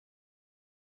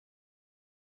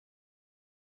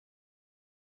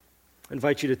I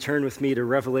invite you to turn with me to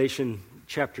Revelation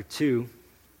chapter 2.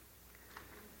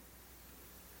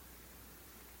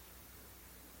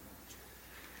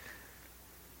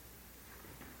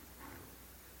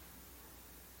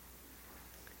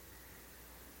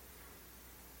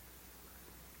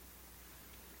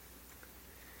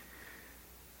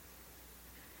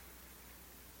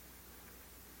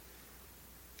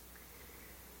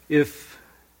 If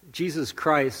Jesus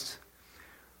Christ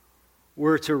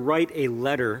were to write a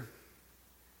letter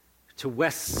to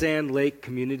West Sand Lake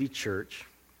Community Church,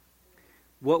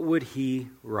 what would he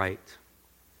write?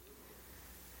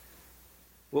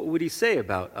 What would he say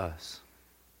about us?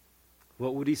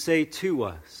 What would he say to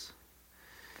us?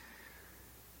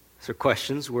 These are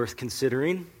questions worth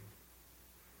considering.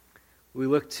 We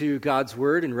look to God's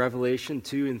Word in Revelation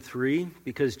 2 and 3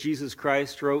 because Jesus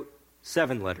Christ wrote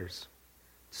 7 letters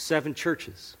to 7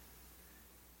 churches.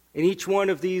 And each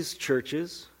one of these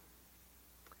churches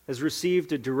has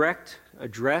received a direct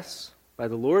address by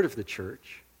the Lord of the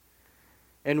church.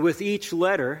 And with each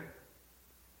letter,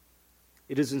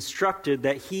 it is instructed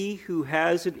that he who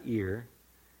has an ear,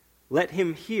 let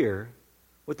him hear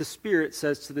what the Spirit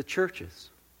says to the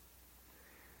churches.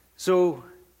 So,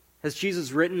 has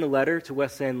Jesus written a letter to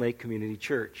West Sand Lake Community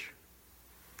Church?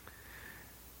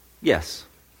 Yes,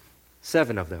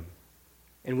 7 of them.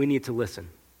 And we need to listen.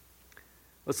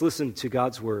 Let's listen to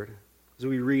God's Word as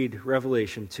we read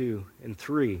Revelation 2 and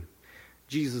 3,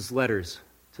 Jesus' letters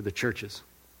to the churches.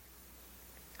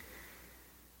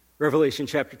 Revelation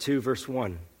chapter 2, verse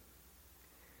 1.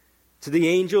 To the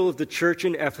angel of the church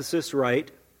in Ephesus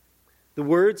write, the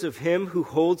words of him who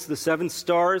holds the 7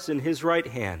 stars in his right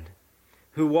hand,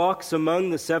 who walks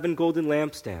among the 7 golden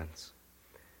lampstands.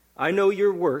 I know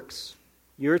your works,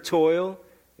 your toil,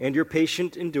 and your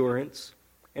patient endurance,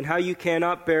 and how you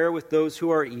cannot bear with those who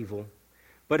are evil,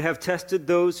 but have tested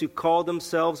those who call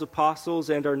themselves apostles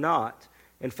and are not,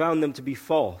 and found them to be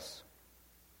false.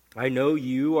 I know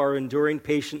you are enduring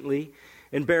patiently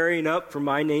and bearing up for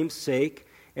my name's sake,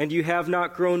 and you have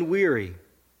not grown weary.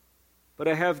 But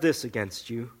I have this against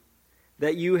you,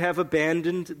 that you have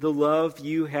abandoned the love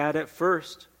you had at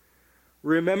first.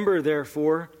 Remember,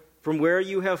 therefore, from where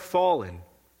you have fallen.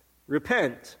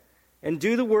 Repent, and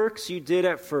do the works you did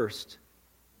at first.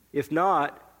 If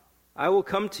not, I will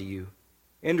come to you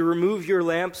and remove your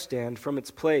lampstand from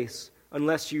its place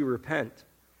unless you repent.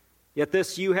 Yet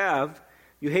this you have,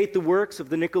 you hate the works of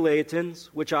the Nicolaitans,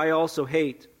 which I also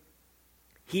hate.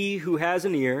 He who has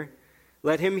an ear,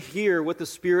 let him hear what the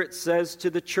Spirit says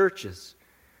to the churches.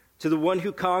 To the one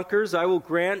who conquers, I will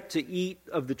grant to eat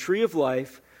of the tree of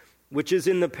life, which is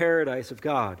in the paradise of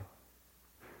God.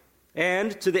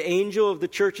 And to the angel of the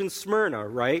church in Smyrna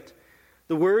write,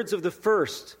 the words of the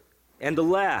first and the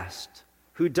last,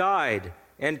 who died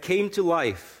and came to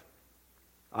life.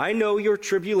 I know your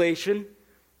tribulation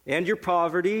and your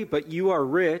poverty, but you are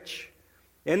rich,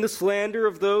 and the slander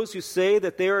of those who say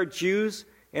that they are Jews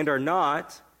and are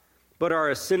not, but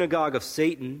are a synagogue of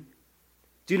Satan.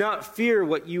 Do not fear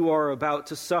what you are about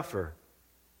to suffer.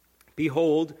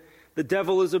 Behold, the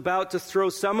devil is about to throw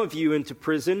some of you into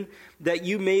prison, that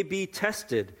you may be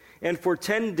tested, and for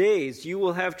 10 days you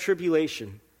will have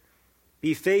tribulation.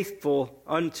 Be faithful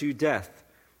unto death,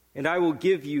 and I will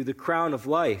give you the crown of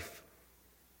life.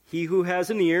 He who has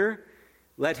an ear,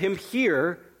 let him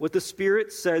hear what the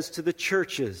Spirit says to the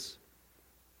churches.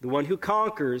 The one who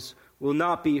conquers will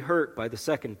not be hurt by the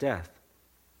second death.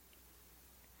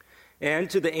 And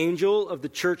to the angel of the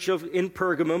church in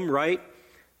Pergamum write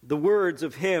the words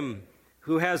of him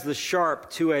who has the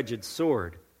sharp two-edged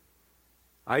sword.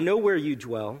 I know where you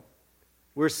dwell,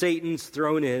 where Satan's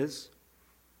throne is.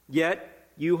 Yet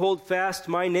you hold fast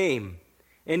my name,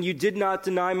 and you did not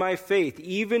deny my faith,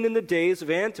 even in the days of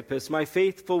Antipas, my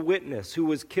faithful witness, who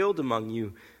was killed among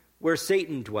you, where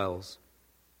Satan dwells.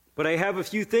 But I have a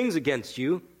few things against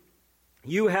you.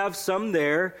 You have some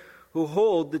there who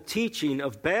hold the teaching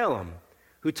of Balaam,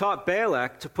 who taught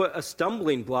Balak to put a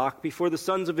stumbling block before the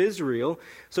sons of Israel,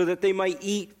 so that they might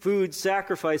eat food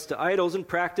sacrificed to idols and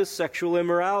practice sexual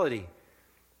immorality.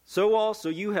 So also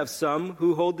you have some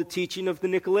who hold the teaching of the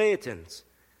Nicolaitans.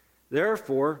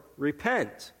 Therefore,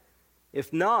 repent.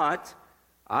 If not,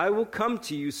 I will come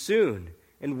to you soon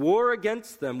and war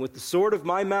against them with the sword of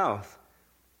my mouth.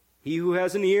 He who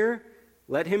has an ear,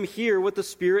 let him hear what the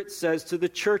Spirit says to the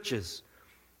churches.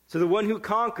 To the one who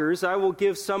conquers, I will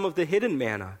give some of the hidden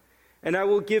manna, and I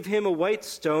will give him a white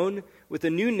stone with a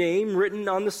new name written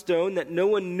on the stone that no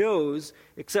one knows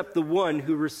except the one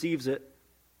who receives it.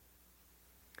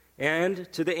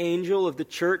 And to the angel of the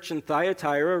church in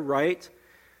Thyatira write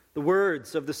the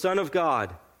words of the Son of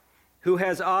God, who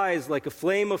has eyes like a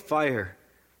flame of fire,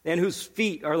 and whose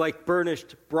feet are like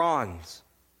burnished bronze.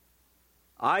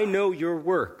 I know your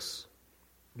works,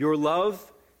 your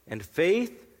love and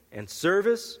faith and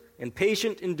service and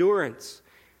patient endurance,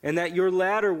 and that your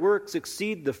latter works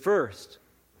exceed the first.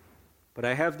 But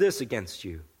I have this against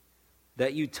you,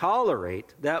 that you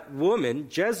tolerate that woman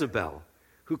Jezebel,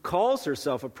 who calls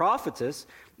herself a prophetess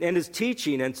and is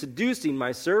teaching and seducing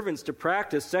my servants to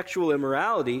practice sexual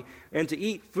immorality and to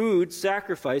eat food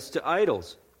sacrificed to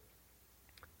idols.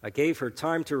 I gave her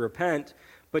time to repent,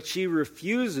 but she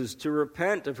refuses to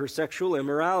repent of her sexual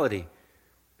immorality.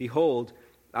 Behold,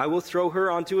 I will throw her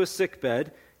onto a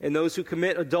sickbed, and those who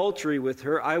commit adultery with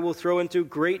her I will throw into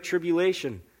great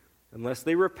tribulation, unless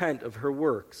they repent of her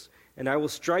works, and I will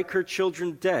strike her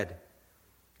children dead.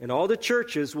 And all the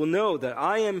churches will know that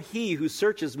I am he who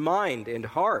searches mind and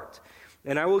heart,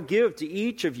 and I will give to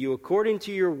each of you according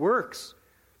to your works.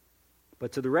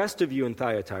 But to the rest of you in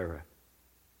Thyatira,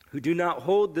 who do not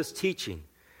hold this teaching,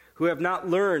 who have not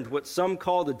learned what some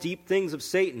call the deep things of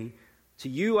Satan, to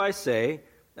you I say,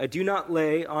 I do not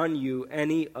lay on you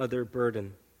any other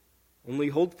burden. Only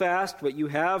hold fast what you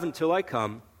have until I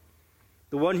come.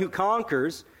 The one who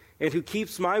conquers and who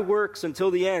keeps my works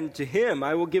until the end, to him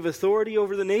I will give authority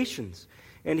over the nations,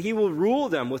 and he will rule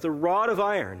them with a rod of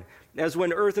iron, as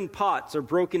when earthen pots are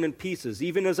broken in pieces,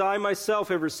 even as I myself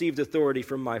have received authority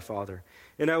from my Father.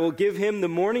 And I will give him the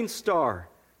morning star.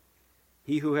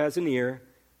 He who has an ear,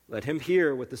 let him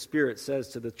hear what the Spirit says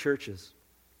to the churches.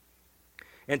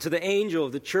 And to the angel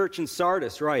of the church in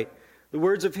Sardis write, the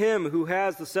words of him who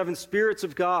has the 7 spirits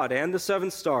of God and the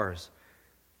 7 stars.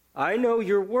 I know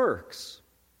your works.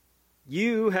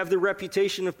 You have the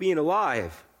reputation of being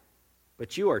alive,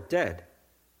 but you are dead.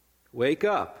 Wake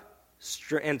up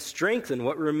and strengthen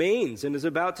what remains and is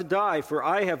about to die, for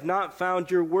I have not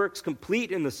found your works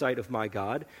complete in the sight of my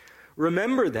God.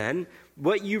 Remember then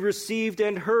what you received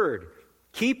and heard.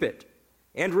 Keep it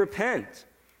and repent.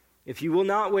 If you will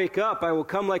not wake up, I will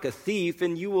come like a thief,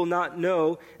 and you will not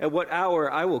know at what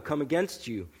hour I will come against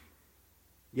you.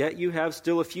 Yet you have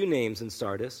still a few names in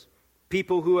Sardis,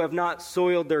 people who have not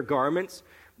soiled their garments,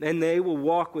 and they will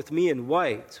walk with me in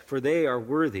white, for they are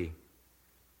worthy.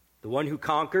 The one who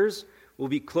conquers will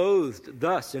be clothed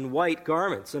thus in white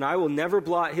garments, and I will never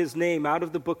blot his name out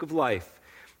of the book of life.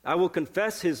 I will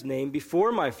confess his name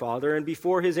before my Father and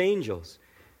before his angels.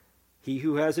 He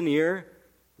who has an ear,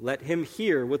 let him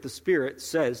hear what the Spirit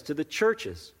says to the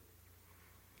churches.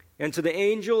 And to the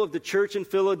angel of the church in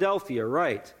Philadelphia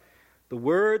write, the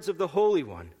words of the Holy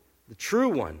One, the true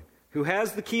one, who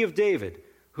has the key of David,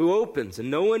 who opens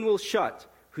and no one will shut,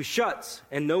 who shuts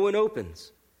and no one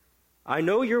opens. I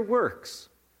know your works.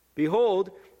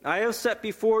 Behold, I have set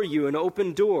before you an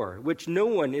open door, which no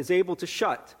one is able to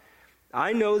shut.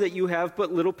 I know that you have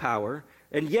but little power,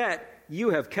 and yet you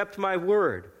have kept my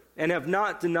word, and have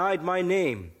not denied my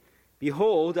name.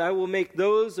 Behold, I will make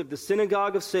those of the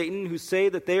synagogue of Satan who say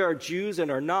that they are Jews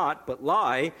and are not, but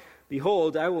lie.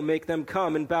 Behold, I will make them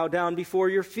come and bow down before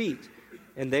your feet,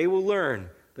 and they will learn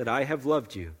that I have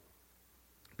loved you.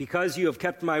 Because you have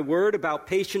kept my word about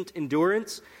patient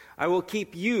endurance, I will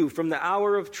keep you from the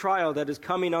hour of trial that is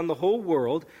coming on the whole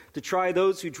world to try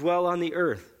those who dwell on the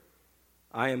earth.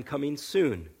 I am coming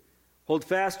soon. Hold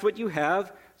fast what you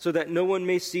have, so that no one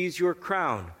may seize your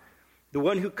crown. The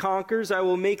one who conquers, I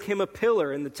will make him a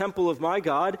pillar in the temple of my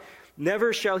God.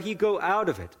 Never shall he go out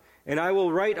of it. And I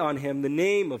will write on him the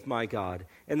name of my God,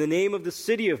 and the name of the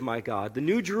city of my God, the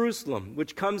new Jerusalem,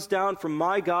 which comes down from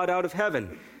my God out of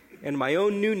heaven, and my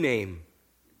own new name.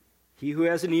 He who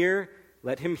has an ear,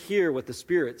 let him hear what the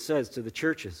Spirit says to the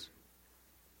churches.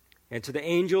 And to the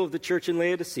angel of the church in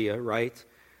Laodicea write,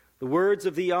 the words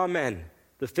of the Amen,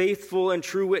 the faithful and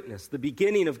true witness, the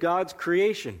beginning of God's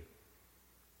creation.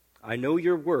 I know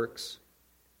your works.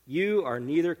 You are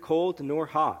neither cold nor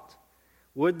hot.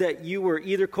 Would that you were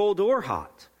either cold or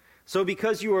hot. So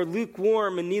because you are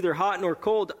lukewarm and neither hot nor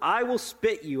cold, I will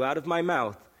spit you out of my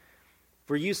mouth.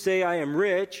 For you say, I am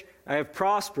rich, I have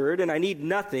prospered, and I need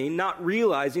nothing, not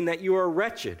realizing that you are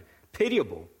wretched,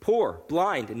 pitiable, poor,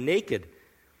 blind, and naked.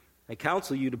 I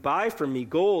counsel you to buy from me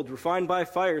gold refined by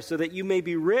fire, so that you may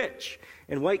be rich,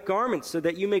 and white garments, so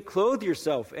that you may clothe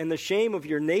yourself, and the shame of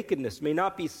your nakedness may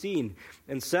not be seen,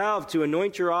 and salve to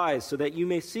anoint your eyes, so that you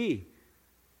may see.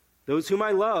 Those whom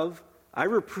I love, I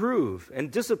reprove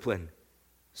and discipline.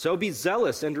 So be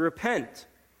zealous and repent.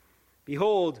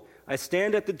 Behold, I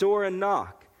stand at the door and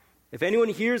knock. If anyone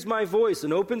hears my voice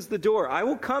and opens the door, I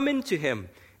will come into him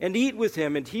and eat with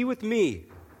him and he with me.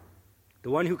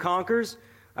 The one who conquers,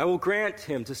 I will grant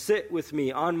him to sit with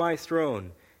me on my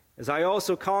throne, as I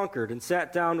also conquered and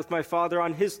sat down with my Father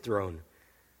on his throne.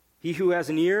 He who has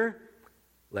an ear,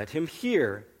 let him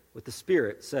hear what the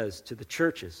Spirit says to the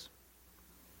churches.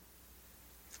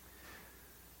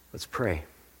 Let's pray.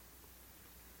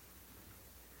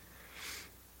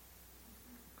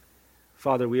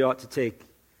 Father, we ought to take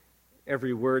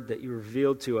every word that you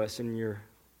revealed to us in your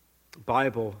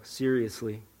Bible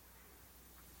seriously.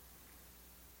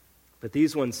 But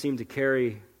these ones seem to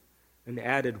carry an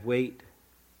added weight,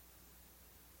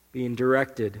 being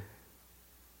directed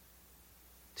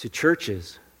to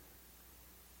churches.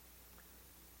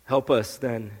 Help us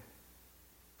then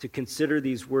to consider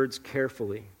these words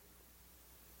carefully,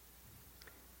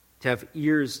 to have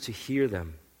ears to hear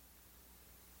them.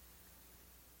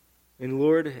 And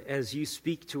Lord, as you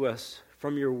speak to us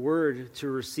from your word, to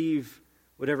receive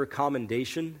whatever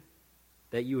commendation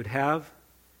that you would have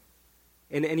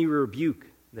and any rebuke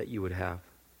that you would have.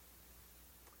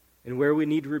 And where we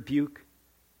need rebuke,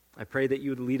 I pray that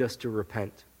you would lead us to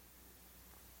repent.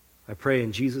 I pray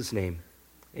in Jesus' name,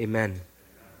 amen.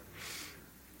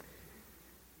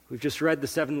 We've just read the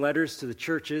 7 letters to the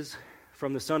churches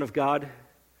from the Son of God.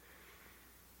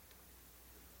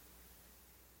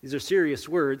 These are serious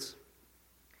words.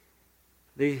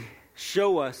 They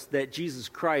show us that Jesus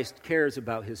Christ cares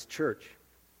about his church.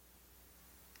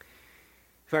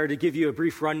 If I were to give you a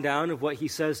brief rundown of what he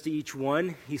says to each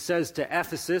one, he says to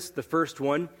Ephesus, the first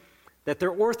one, that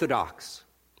they're orthodox.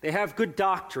 They have good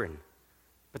doctrine,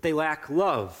 but they lack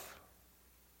love.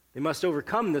 They must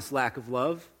overcome this lack of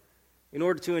love in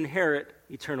order to inherit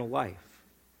eternal life.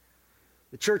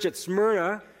 The church at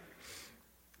Smyrna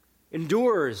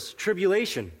endures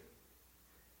tribulation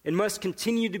and must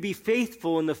continue to be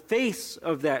faithful in the face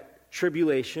of that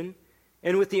tribulation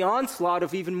and with the onslaught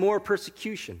of even more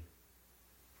persecution.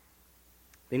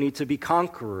 They need to be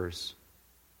conquerors,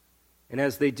 and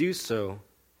as they do so,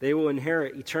 they will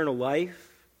inherit eternal life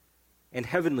and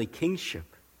heavenly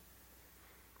kingship.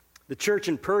 The church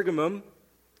in Pergamum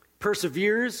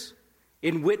perseveres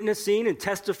in witnessing and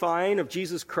testifying of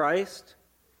Jesus Christ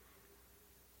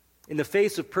in the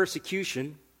face of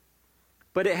persecution,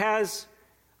 but it has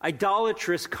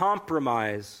idolatrous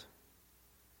compromise,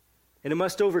 and it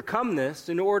must overcome this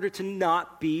in order to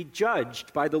not be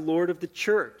judged by the Lord of the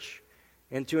church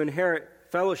and to inherit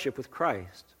fellowship with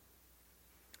Christ.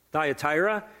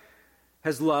 Thyatira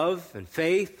has love and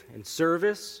faith and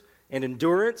service and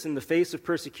endurance in the face of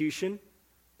persecution,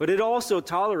 but it also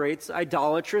tolerates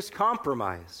idolatrous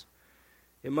compromise.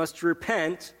 It must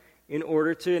repent in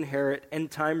order to inherit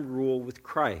end-time rule with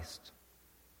Christ.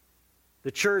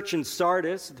 The church in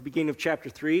Sardis, at the beginning of chapter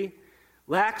 3,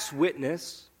 lacks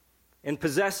witness and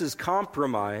possesses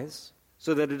compromise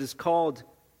so that it is called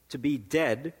to be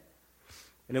dead,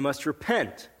 and it must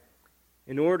repent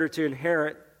in order to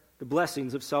inherit the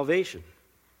blessings of salvation.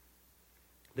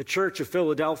 The church of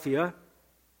Philadelphia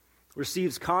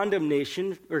receives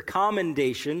condemnation or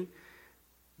commendation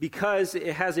because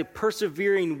it has a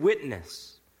persevering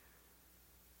witness,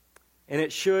 and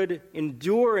it should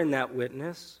endure in that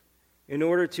witness in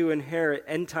order to inherit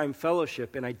end-time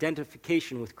fellowship and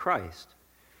identification with Christ.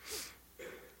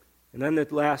 And then the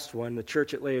last one, the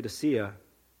church at Laodicea,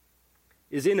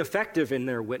 is ineffective in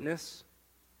their witness.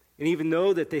 And even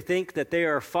though that they think that they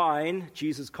are fine,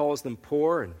 Jesus calls them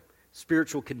poor and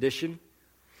spiritual condition,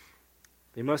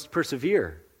 they must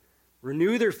persevere,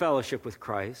 renew their fellowship with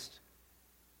Christ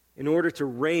in order to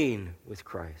reign with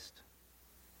Christ.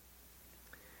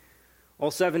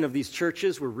 All 7 of these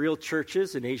churches were real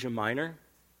churches in Asia Minor.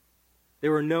 They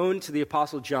were known to the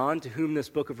Apostle John, to whom this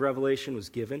book of Revelation was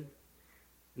given.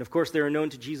 And of course, they were known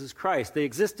to Jesus Christ. They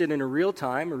existed in a real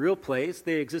time, a real place.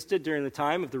 They existed during the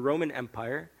time of the Roman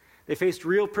Empire. They faced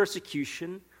real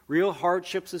persecution, real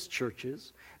hardships as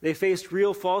churches. They faced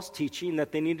real false teaching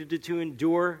that they needed to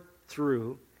endure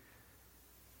through.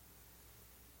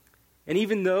 And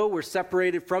even though we're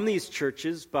separated from these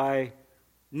churches by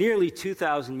nearly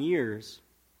 2,000 years,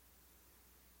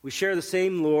 we share the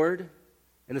same Lord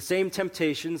and the same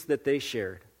temptations that they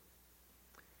shared.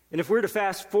 And if we're to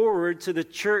fast forward to the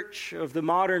church of the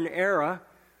modern era,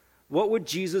 what would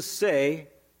Jesus say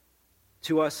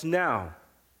to us now?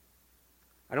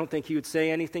 I don't think he would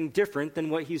say anything different than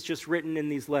what he's just written in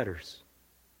these letters,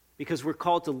 because we're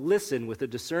called to listen with a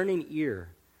discerning ear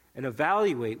and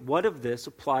evaluate what of this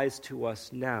applies to us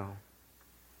now.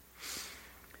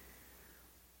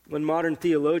 One modern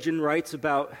theologian writes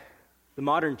about the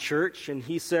modern church, and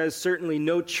he says, certainly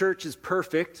no church is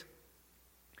perfect,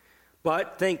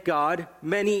 but, thank God,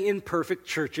 many imperfect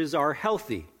churches are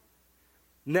healthy.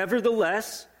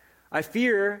 Nevertheless, I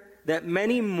fear that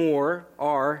many more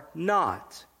are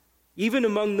not, even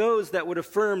among those that would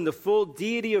affirm the full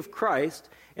deity of Christ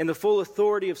and the full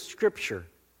authority of Scripture.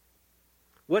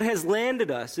 What has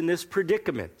landed us in this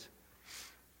predicament?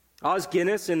 Os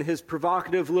Guinness, in his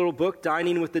provocative little book,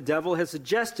 Dining with the Devil, has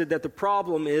suggested that the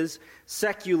problem is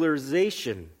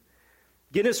secularization.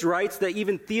 Guinness writes that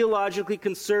even theologically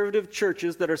conservative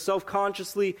churches that are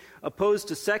self-consciously opposed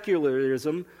to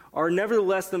secularism are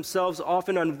nevertheless themselves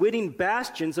often unwitting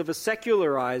bastions of a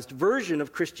secularized version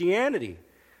of Christianity,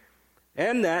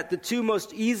 and that the two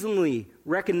most easily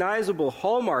recognizable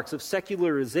hallmarks of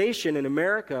secularization in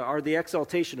America are the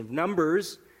exaltation of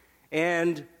numbers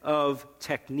and of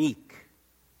technique.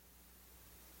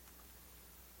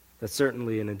 That's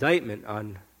certainly an indictment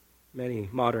on many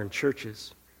modern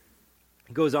churches.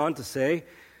 He goes on to say,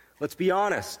 let's be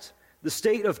honest, the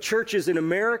state of churches in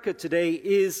America today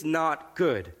is not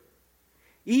good.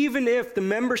 Even if the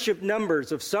membership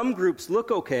numbers of some groups look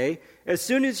okay, as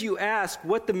soon as you ask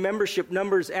what the membership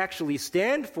numbers actually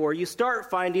stand for, you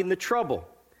start finding the trouble.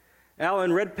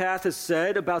 Alan Redpath has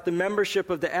said about the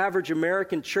membership of the average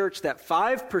American church that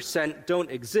 5% don't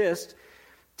exist,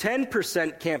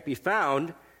 10% can't be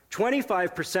found,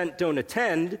 25% don't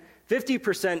attend,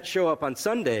 50% show up on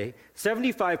Sunday,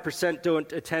 75% don't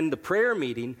attend the prayer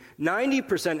meeting,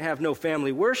 90% have no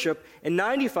family worship, and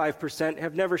 95%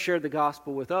 have never shared the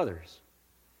gospel with others.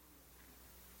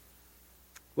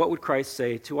 What would Christ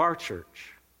say to our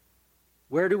church?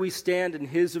 Where do we stand in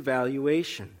his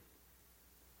evaluation?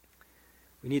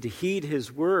 We need to heed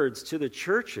his words to the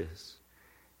churches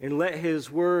and let his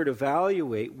word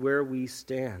evaluate where we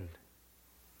stand.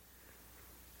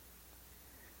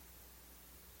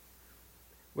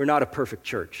 We're not a perfect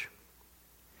church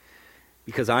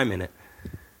because I'm in it.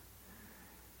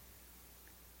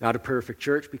 Not a perfect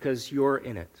church because you're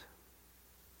in it.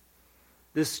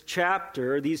 These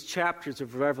chapters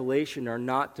of Revelation are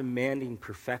not demanding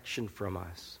perfection from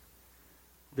us.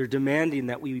 They're demanding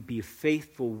that we be a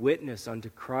faithful witness unto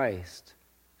Christ,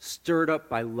 stirred up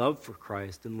by love for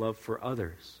Christ and love for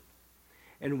others.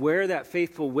 And where that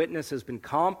faithful witness has been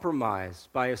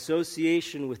compromised by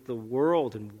association with the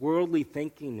world and worldly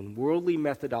thinking and worldly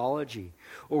methodology,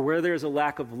 or where there's a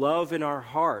lack of love in our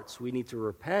hearts, we need to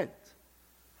repent.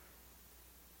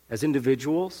 As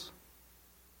individuals,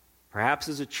 perhaps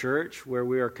as a church where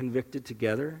we are convicted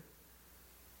together,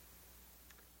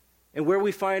 and where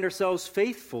we find ourselves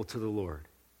faithful to the Lord,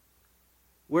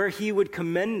 where he would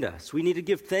commend us. We need to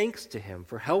give thanks to him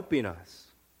for helping us.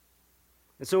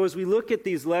 And so as we look at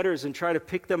these letters and try to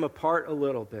pick them apart a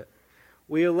little bit,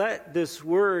 we let this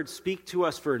word speak to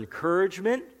us for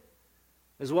encouragement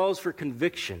as well as for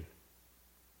conviction.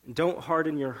 And don't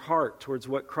harden your heart towards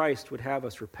what Christ would have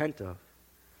us repent of.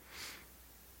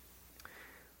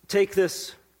 Take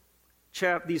these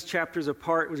chapters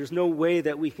apart. There's no way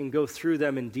that we can go through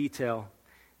them in detail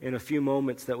in a few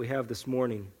moments that we have this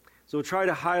morning. So we'll try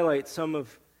to highlight some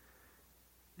of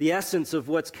the essence of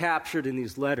what's captured in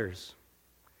these letters.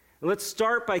 And let's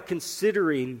start by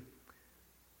considering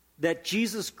that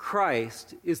Jesus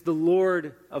Christ is the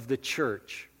Lord of the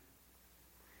church.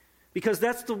 Because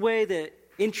that's the way the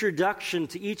introduction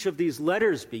to each of these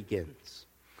letters begins.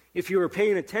 If you were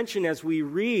paying attention as we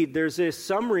read, there's a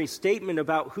summary statement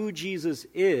about who Jesus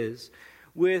is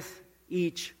with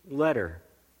each letter.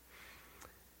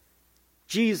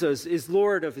 Jesus is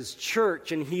Lord of his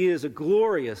church, and he is a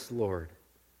glorious Lord.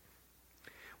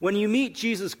 When you meet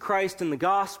Jesus Christ in the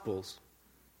Gospels,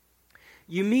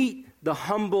 you meet the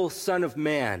humble Son of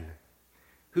Man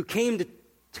who came to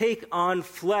take on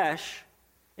flesh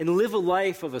and live a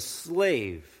life of a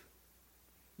slave.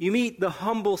 You meet the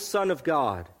humble Son of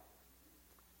God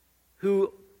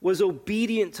who was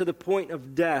obedient to the point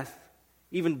of death,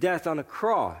 even death on a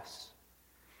cross.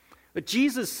 But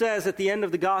Jesus says at the end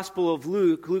of the Gospel of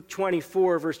Luke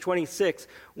 24, verse 26,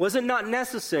 was it not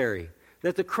necessary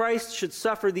that the Christ should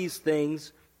suffer these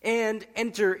things and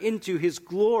enter into his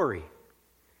glory?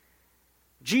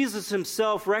 Jesus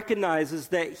himself recognizes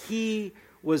that he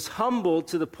was humbled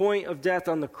to the point of death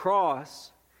on the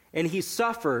cross, and he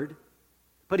suffered,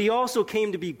 but he also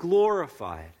came to be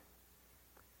glorified.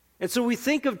 And so we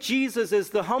think of Jesus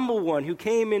as the humble one who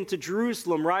came into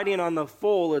Jerusalem riding on the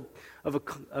foal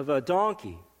of a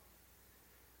donkey.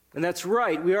 And that's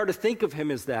right, we are to think of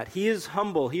him as that. He is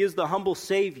humble, he is the humble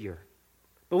Savior.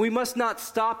 But we must not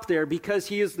stop there because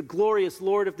he is the glorious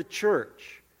Lord of the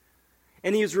church.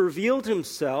 And he has revealed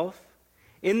himself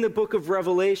in the book of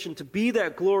Revelation to be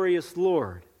that glorious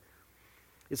Lord.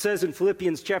 It says in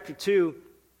Philippians chapter 2,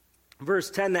 verse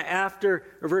 10,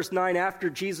 verse 9, after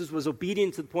Jesus was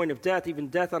obedient to the point of death, even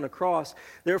death on a cross,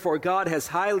 therefore God has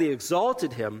highly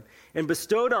exalted him and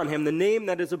bestowed on him the name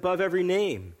that is above every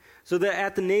name, so that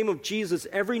at the name of Jesus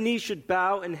every knee should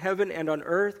bow in heaven and on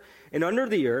earth and under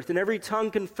the earth, and every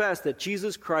tongue confess that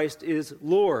Jesus Christ is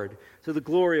Lord, to the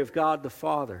glory of God the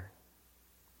Father.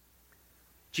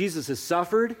 Jesus has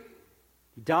suffered,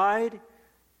 he died,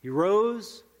 he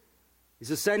rose,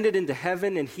 he's ascended into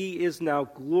heaven, and he is now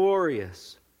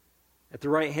glorious at the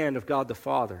right hand of God the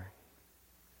Father.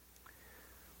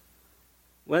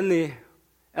 When the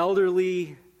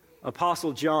elderly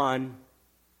Apostle John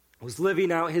was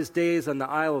living out his days on the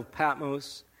Isle of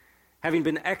Patmos, having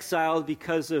been exiled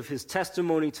because of his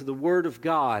testimony to the Word of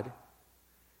God,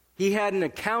 he had an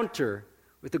encounter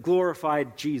with the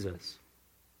glorified Jesus.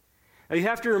 Now you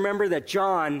have to remember that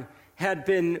John had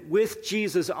been with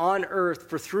Jesus on earth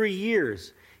for 3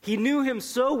 years. He knew him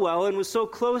so well and was so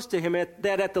close to him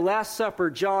that at the Last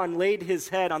Supper, John laid his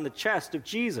head on the chest of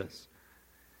Jesus.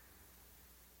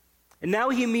 And now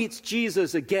he meets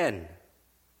Jesus again,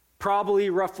 probably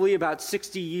roughly about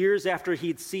 60 years after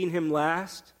he'd seen him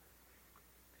last.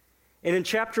 And in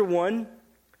chapter 1,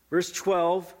 verse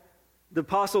 12, the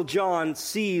Apostle John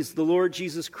sees the Lord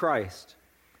Jesus Christ.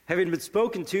 Having been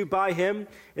spoken to by him,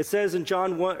 it says in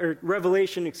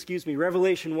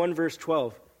Revelation 1, verse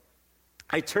 12,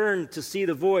 I turned to see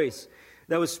the voice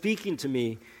that was speaking to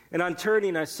me, and on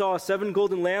turning I saw 7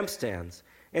 golden lampstands.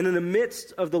 And in the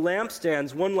midst of the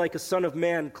lampstands, one like a son of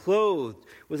man, clothed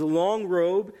with a long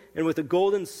robe and with a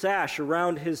golden sash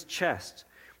around his chest.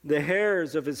 The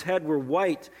hairs of his head were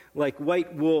white, like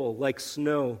white wool, like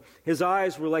snow. His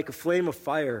eyes were like a flame of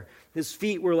fire. His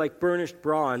feet were like burnished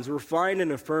bronze, refined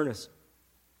in a furnace.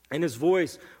 And his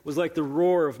voice was like the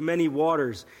roar of many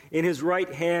waters. In his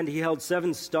right hand he held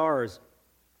 7 stars.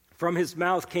 From his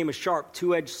mouth came a sharp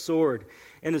 2-edged sword,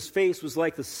 and his face was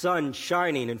like the sun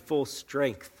shining in full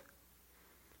strength.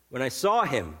 When I saw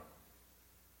him,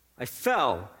 I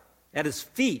fell at his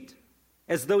feet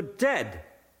as though dead.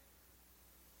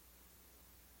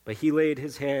 But he laid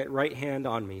his right hand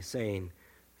on me, saying,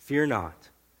 Fear not,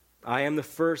 I am the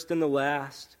first and the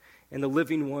last, and the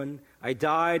living one. I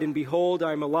died, and behold,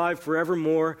 I am alive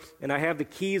forevermore, and I have the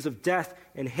keys of death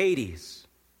and Hades.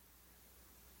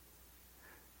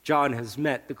 John has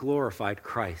met the glorified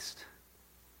Christ,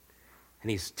 and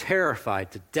he's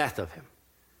terrified to death of him.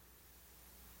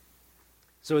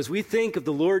 So as we think of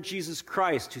the Lord Jesus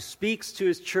Christ, who speaks to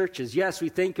his churches, yes, we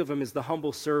think of him as the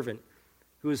humble servant,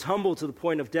 who is humble to the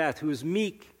point of death, who is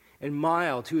meek and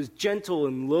mild, who is gentle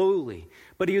and lowly,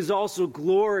 but he is also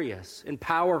glorious and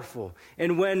powerful.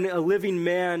 And when a living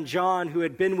man, John, who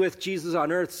had been with Jesus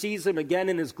on earth, sees him again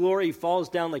in his glory, he falls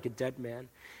down like a dead man.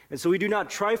 And so we do not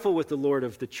trifle with the Lord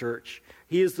of the church.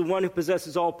 He is the one who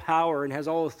possesses all power and has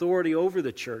all authority over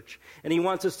the church. And he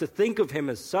wants us to think of him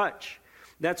as such.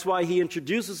 That's why he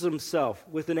introduces himself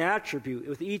with an attribute,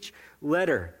 with each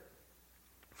letter.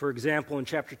 For example, in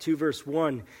chapter 2, verse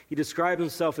 1, he describes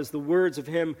himself as the words of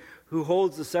him who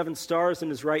holds the 7 stars in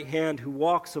his right hand, who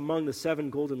walks among the 7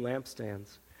 golden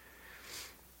lampstands.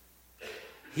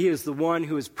 He is the one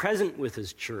who is present with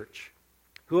his church,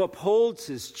 who upholds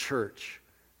his church,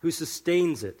 who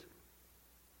sustains it.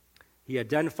 He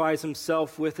identifies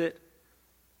himself with it.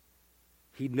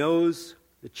 He knows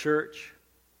the church.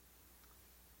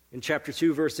 In chapter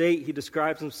 2, verse 8, he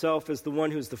describes himself as the one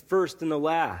who is the first and the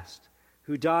last,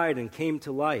 who died and came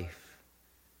to life.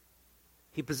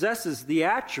 He possesses the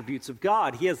attributes of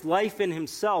God. He has life in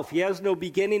himself. He has no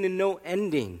beginning and no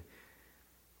ending.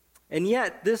 And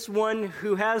yet, this one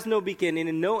who has no beginning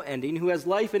and no ending, who has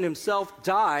life in himself,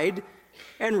 died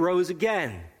and rose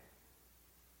again.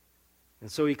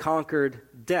 And so he conquered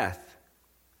death.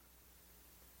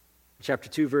 In chapter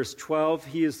 2, verse 12,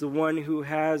 he is the one who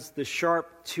has the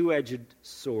sharp 2-edged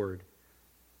sword.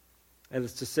 That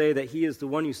is to say that he is the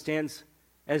one who stands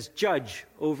as judge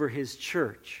over his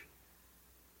church.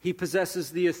 He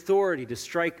possesses the authority to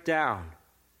strike down.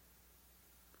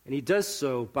 And he does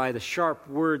so by the sharp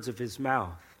words of his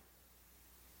mouth.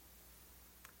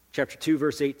 Chapter 2,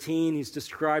 verse 18, he's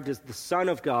described as the Son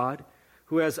of God,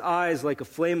 who has eyes like a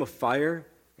flame of fire,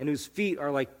 and whose feet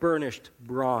are like burnished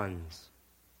bronze.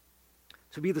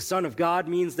 To be the Son of God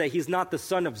means that he's not the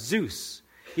son of Zeus.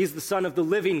 He's the son of the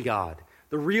living God,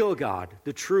 the real God,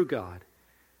 the true God.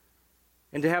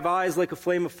 And to have eyes like a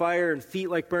flame of fire and feet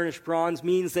like burnished bronze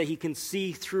means that he can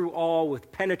see through all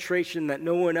with penetration that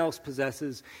no one else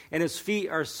possesses. And his feet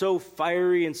are so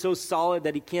fiery and so solid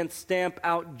that he can't stamp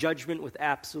out judgment with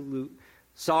absolute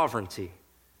sovereignty.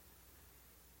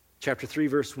 Chapter 3,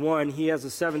 verse 1, he has the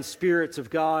 7 spirits of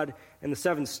God, and the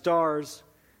 7 stars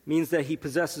means that he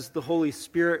possesses the Holy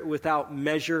Spirit without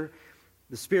measure,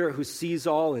 the Spirit who sees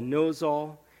all and knows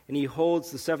all. and he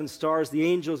holds the 7 stars, the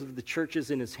angels of the churches,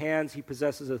 in his hands. He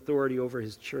possesses authority over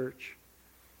his church.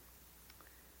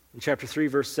 In chapter 3,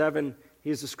 verse 7,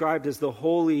 he is described as the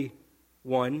Holy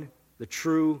One, the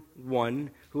true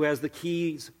One, who has the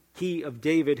key of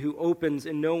David, who opens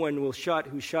and no one will shut,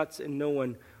 who shuts and no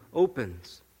one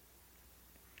opens.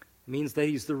 It means that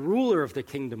he's the ruler of the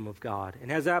kingdom of God and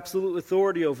has absolute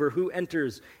authority over who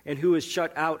enters and who is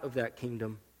shut out of that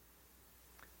kingdom.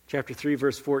 Chapter 3,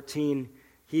 verse 14,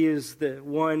 he is the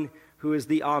one who is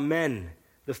the Amen,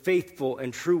 the faithful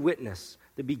and true witness,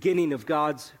 the beginning of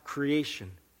God's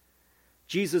creation.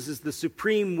 Jesus is the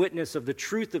supreme witness of the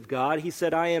truth of God. He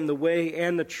said, I am the way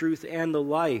and the truth and the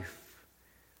life.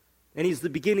 And he's the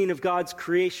beginning of God's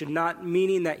creation, not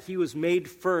meaning that he was made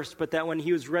first, but that when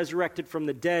he was resurrected from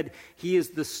the dead, he is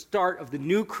the start of the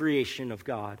new creation of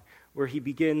God, where he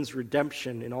begins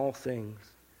redemption in all things.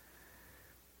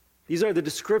 These are the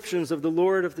descriptions of the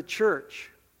Lord of the church.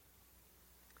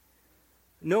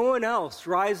 No one else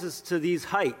rises to these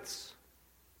heights.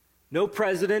 No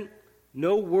president,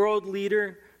 no world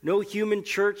leader, no human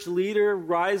church leader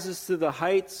rises to the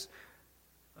heights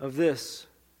of this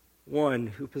one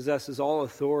who possesses all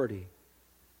authority.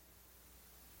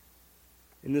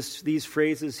 In these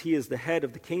phrases, he is the head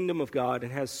of the kingdom of God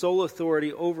and has sole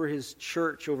authority over his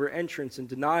church, over entrance and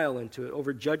denial into it,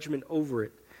 over judgment over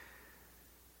it.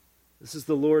 This is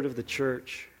the Lord of the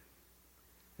church.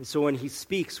 And so when he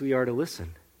speaks, we are to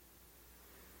listen.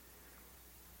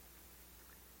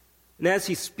 And as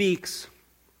he speaks,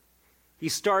 he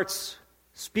starts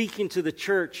speaking to the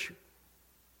church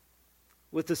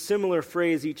with a similar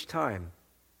phrase each time.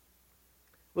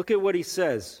 Look at what he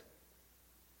says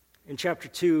in chapter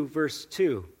 2, verse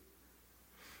 2.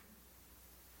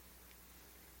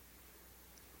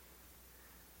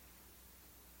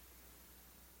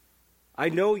 I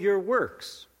know your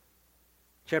works.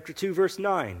 Chapter 2, verse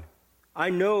 9. I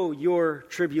know your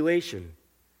tribulation.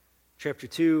 Chapter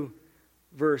 2,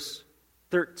 verse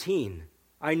 13.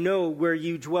 I know where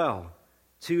you dwell.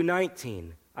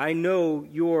 2:19. I know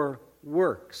your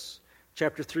works.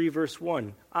 Chapter 3, verse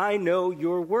 1. I know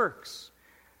your works.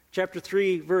 Chapter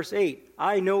 3, verse 8.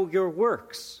 I know your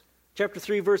works. Chapter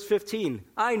 3, verse 15.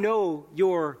 I know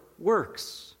your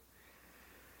works.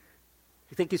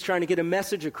 You think he's trying to get a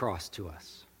message across to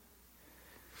us?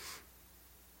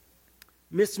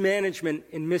 Mismanagement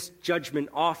and misjudgment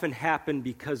often happen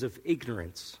because of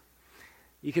ignorance.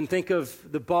 You can think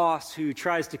of the boss who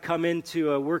tries to come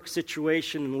into a work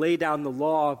situation and lay down the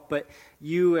law, but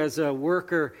you as a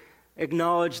worker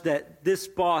acknowledge that this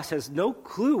boss has no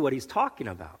clue what he's talking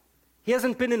about. He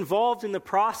hasn't been involved in the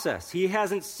process. He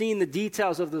hasn't seen the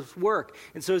details of this work.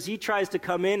 And so as he tries to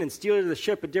come in and steer the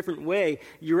ship a different way,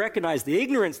 you recognize the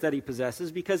ignorance that he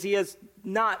possesses because he has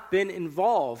not been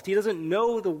involved. He doesn't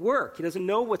know the work. He doesn't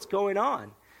know what's going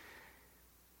on.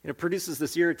 And it produces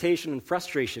this irritation and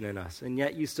frustration in us, and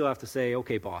yet you still have to say,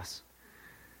 okay, boss.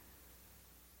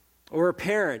 Or a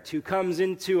parent who comes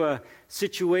into a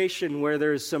situation where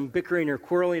there's some bickering or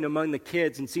quarreling among the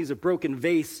kids and sees a broken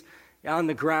vase on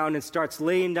the ground and starts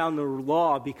laying down the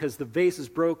law because the vase is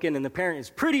broken and the parent is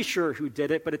pretty sure who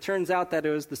did it, but it turns out that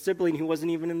it was the sibling who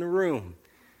wasn't even in the room.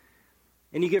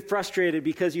 And you get frustrated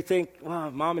because you think,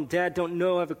 well, mom and dad don't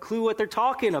know, have a clue what they're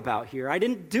talking about here. I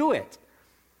didn't do it.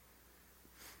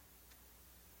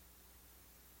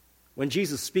 When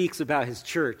Jesus speaks about his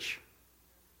church,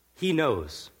 he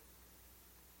knows.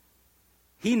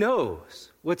 He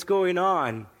knows what's going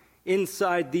on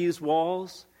inside these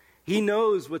walls. He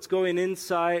knows what's going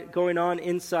on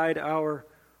inside our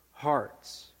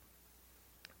hearts.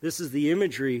 This is the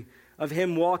imagery of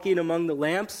him walking among the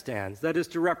lampstands. That is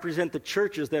to represent the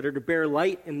churches that are to bear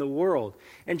light in the world.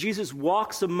 And Jesus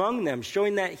walks among them,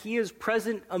 showing that he is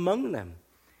present among them.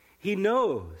 He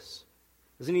knows.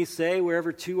 Doesn't he say,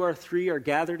 wherever 2 or 3 are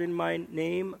gathered in my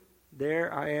name,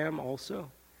 there I am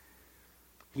also?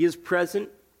 He is present.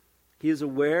 He is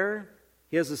aware.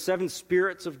 He has the 7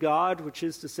 spirits of God, which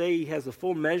is to say he has the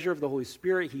full measure of the Holy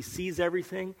Spirit. He sees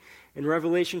everything. In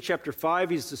Revelation chapter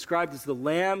 5, he's described as the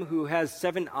Lamb who has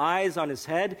 7 eyes on his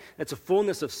head. That's a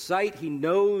fullness of sight. He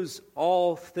knows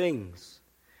all things.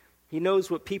 He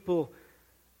knows what people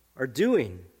are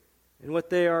doing and what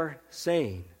they are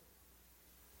saying.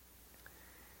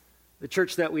 The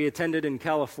church that we attended in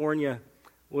California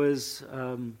was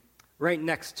right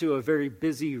next to a very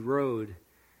busy road.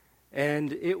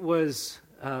 And it was,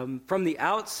 from the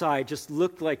outside, just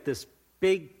looked like this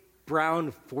big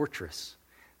brown fortress.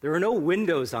 There were no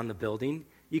windows on the building.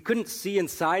 You couldn't see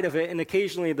inside of it. And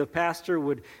occasionally the pastor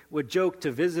would joke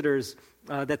to visitors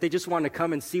that they just wanted to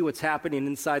come and see what's happening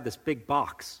inside this big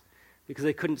box because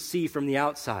they couldn't see from the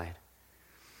outside.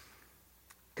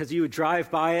 because you would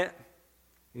drive by it,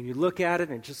 and you look at it,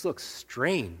 and it just looks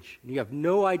strange, and you have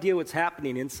no idea what's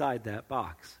happening inside that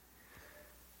box.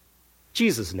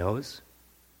 Jesus knows.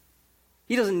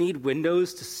 He doesn't need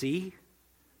windows to see.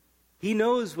 He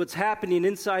knows what's happening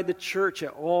inside the church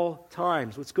at all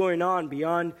times, what's going on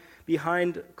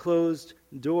behind closed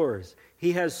doors.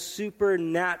 He has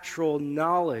supernatural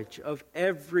knowledge of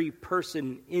every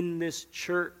person in this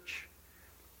church.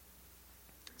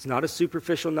 It's not a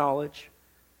superficial knowledge.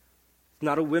 It's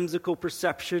not a whimsical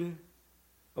perception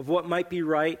of what might be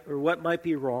right or what might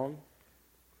be wrong.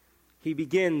 He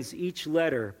begins each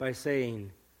letter by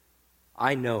saying,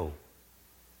 I know.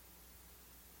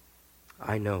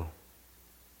 I know.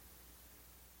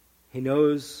 He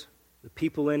knows the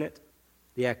people in it,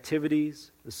 the activities,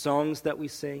 the songs that we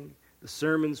sing, the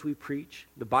sermons we preach,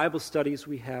 the Bible studies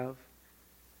we have.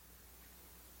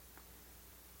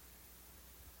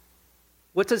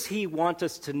 What does he want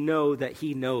us to know that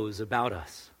he knows about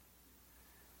us?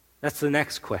 That's the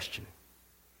next question.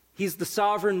 He's the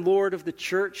sovereign Lord of the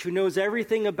church who knows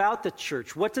everything about the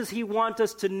church. What does he want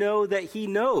us to know that he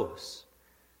knows?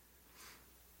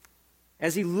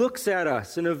 As he looks at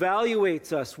us and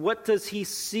evaluates us, what does he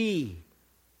see?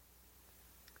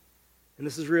 And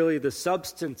this is really the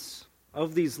substance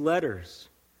of these letters,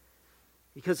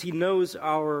 because he knows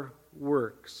our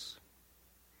works.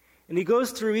 And he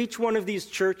goes through each one of these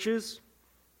churches,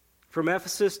 from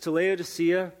Ephesus to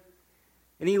Laodicea,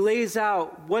 and he lays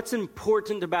out what's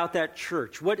important about that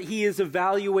church, what he is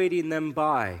evaluating them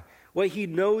by, what he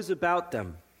knows about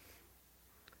them.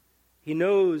 He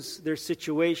knows their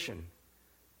situation.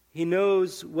 He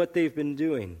knows what they've been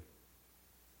doing.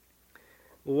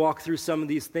 We'll walk through some of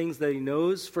these things that he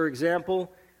knows. For example,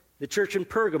 the church in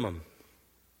Pergamum.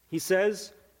 He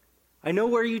says, I know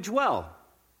where you dwell,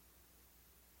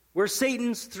 where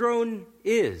Satan's throne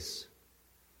is.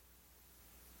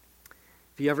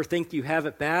 If you ever think you have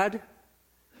it bad,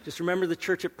 just remember the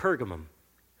church at Pergamum,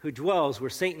 who dwells where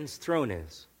Satan's throne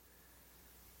is.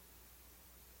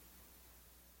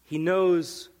 He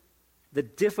knows the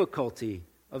difficulty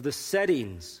of the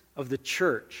settings of the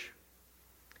church.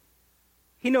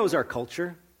 He knows our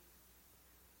culture.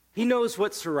 He knows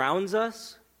what surrounds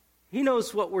us. He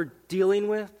knows what we're dealing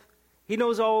with. He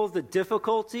knows all of the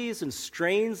difficulties and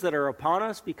strains that are upon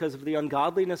us because of the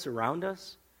ungodliness around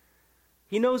us.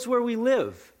 He knows where we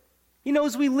live. He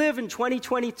knows we live in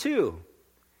 2022.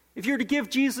 If you were to give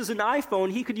Jesus an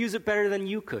iPhone, he could use it better than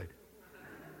you could.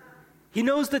 He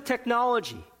knows the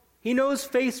technology. He knows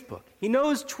Facebook. He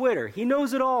knows Twitter. He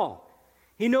knows it all.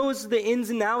 He knows the ins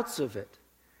and outs of it.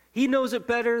 He knows it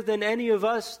better than any of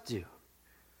us do.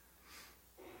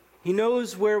 He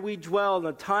knows where we dwell and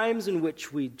the times in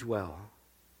which we dwell.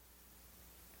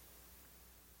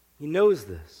 He knows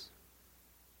this.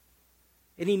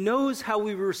 And he knows how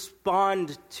we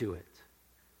respond to it.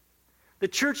 The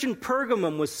church in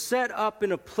Pergamum was set up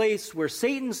in a place where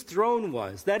Satan's throne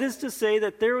was. That is to say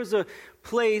that there was a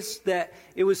place that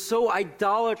it was so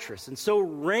idolatrous and so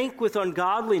rank with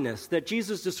ungodliness that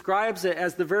Jesus describes it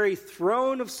as the very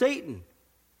throne of Satan.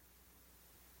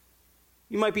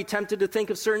 You might be tempted to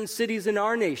think of certain cities in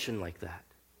our nation like that.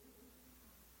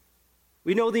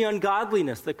 We know the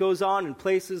ungodliness that goes on in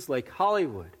places like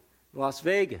Hollywood, Las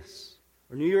Vegas,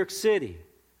 or New York City,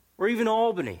 or even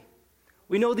Albany.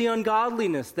 We know the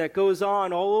ungodliness that goes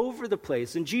on all over the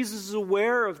place, and Jesus is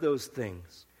aware of those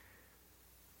things.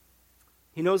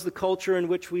 He knows the culture in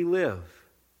which we live.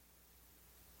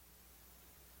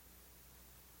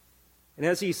 And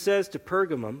as he says to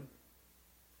Pergamum,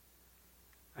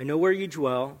 I know where you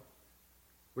dwell,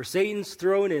 where Satan's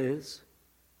throne is,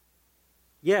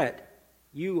 yet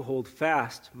you hold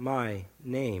fast my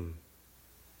name.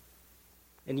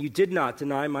 And you did not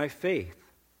deny my faith,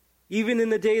 even in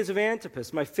the days of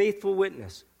Antipas, my faithful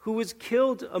witness, who was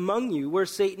killed among you where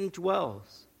Satan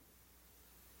dwells.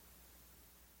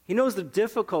 He knows the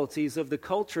difficulties of the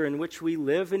culture in which we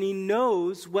live, and he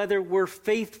knows whether we're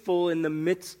faithful in the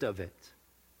midst of it.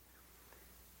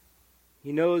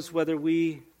 He knows whether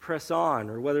we press on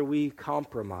or whether we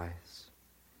compromise.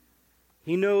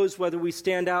 He knows whether we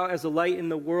stand out as a light in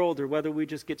the world or whether we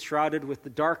just get shrouded with the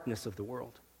darkness of the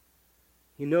world.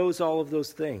 He knows all of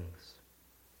those things.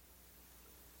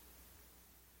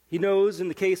 He knows, in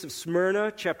the case of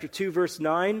Smyrna, chapter 2, verse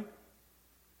 9,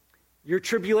 your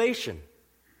tribulation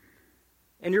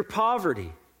and your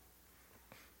poverty.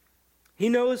 He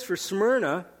knows for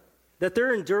Smyrna that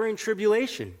they're enduring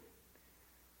tribulation.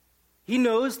 He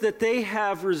knows that they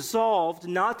have resolved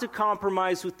not to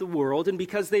compromise with the world, and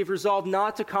because they've resolved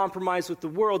not to compromise with the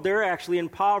world, they're actually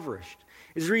impoverished.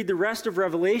 As you read the rest of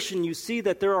Revelation, you see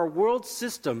that there are world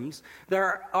systems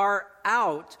that are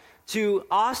out to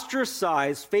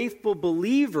ostracize faithful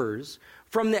believers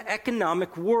from the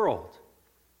economic world.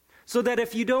 So that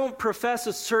if you don't profess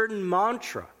a certain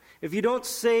mantra, if you don't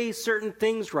say certain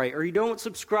things right, or you don't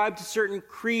subscribe to certain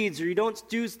creeds, or you don't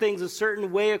do things a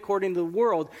certain way according to the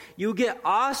world, you get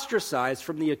ostracized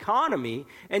from the economy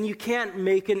and you can't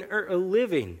make a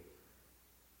living.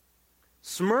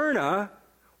 Smyrna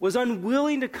was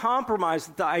unwilling to compromise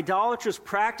with the idolatrous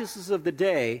practices of the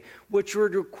day, which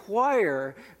would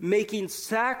require making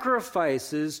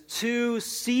sacrifices to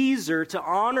Caesar to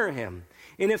honor him.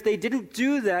 And if they didn't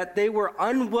do that, they were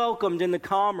unwelcomed in the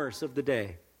commerce of the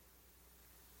day.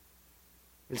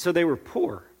 And so they were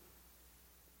poor.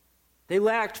 They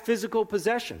lacked physical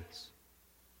possessions.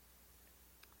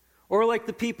 Or like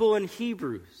the people in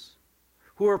Hebrews,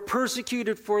 who are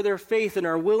persecuted for their faith and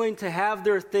are willing to have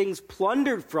their things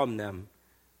plundered from them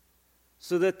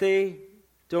so that they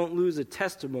don't lose a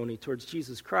testimony towards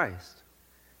Jesus Christ.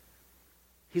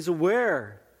 He's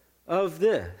aware of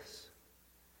this.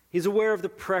 He's aware of the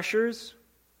pressures,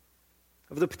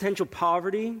 of the potential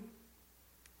poverty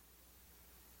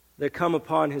that come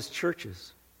upon his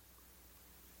churches.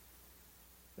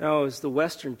 Now, as the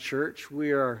Western church,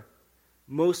 we are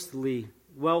mostly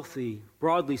wealthy,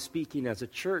 broadly speaking, as a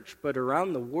church, but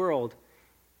around the world,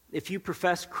 if you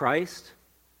profess Christ,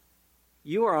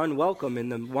 you are unwelcome in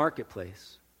the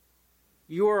marketplace.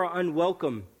 You are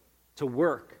unwelcome to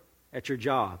work at your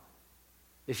job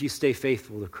if you stay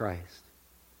faithful to Christ.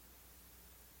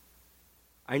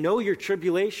 I know your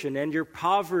tribulation and your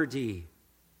poverty,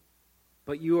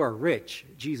 but you are rich,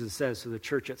 Jesus says to the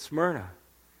church at Smyrna,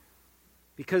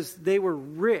 because they were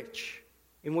rich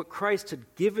in what Christ had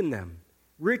given them,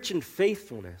 rich in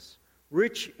faithfulness,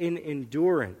 rich in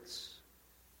endurance.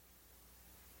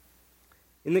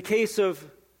 In the case of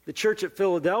the church at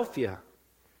Philadelphia,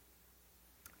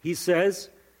 he says,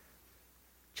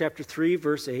 chapter 3,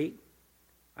 verse 8,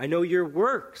 I know your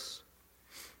works.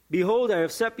 Behold, I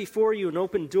have set before you an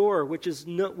open door which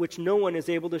no one is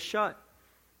able to shut.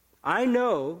 I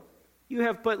know you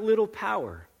have but little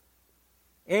power,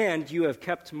 and you have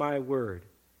kept my word,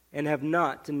 and have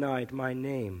not denied my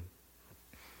name.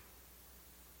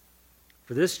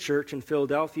 For this church in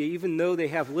Philadelphia, even though they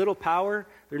have little power,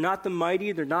 they're not the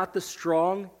mighty, they're not the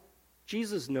strong.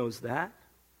 Jesus knows that.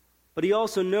 But he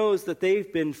also knows that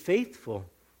they've been faithful.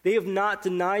 They have not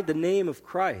denied the name of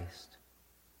Christ.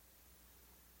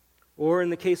 Or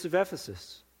in the case of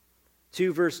Ephesus,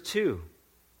 2 verse 2,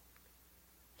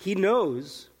 he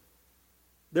knows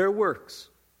their works,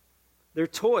 their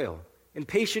toil, and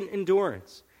patient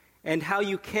endurance, and how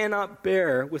you cannot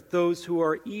bear with those who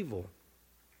are evil,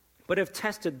 but have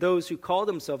tested those who call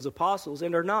themselves apostles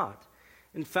and are not,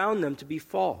 and found them to be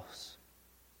false.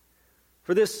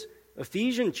 For this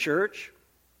Ephesian church,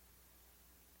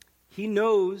 he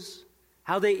knows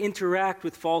how they interact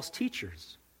with false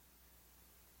teachers.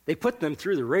 They put them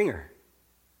through the ringer.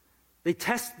 They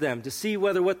test them to see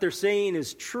whether what they're saying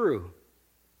is true.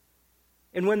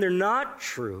 And when they're not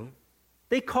true,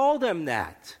 they call them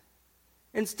that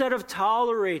instead of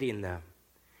tolerating them.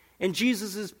 And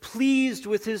Jesus is pleased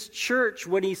with his church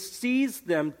when he sees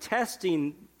them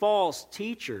testing false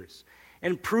teachers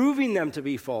and proving them to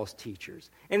be false teachers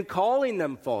and calling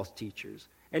them false teachers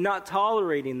and not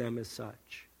tolerating them as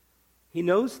such. He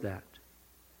knows that.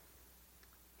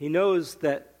 He knows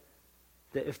that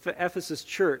the Ephesus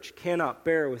church cannot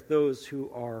bear with those who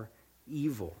are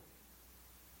evil.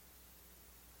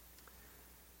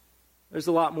 There's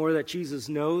a lot more that Jesus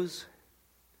knows,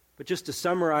 but just to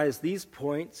summarize these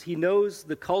points, he knows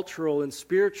the cultural and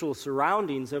spiritual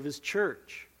surroundings of his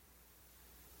church.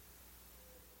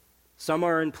 Some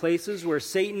are in places where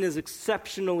Satan is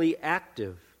exceptionally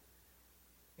active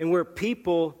and where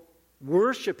people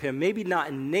worship him, maybe not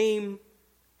in name,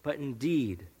 but in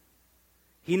deed.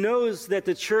 He knows that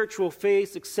the church will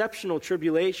face exceptional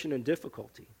tribulation and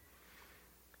difficulty.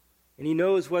 And he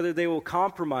knows whether they will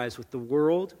compromise with the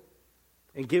world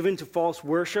and give in to false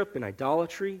worship and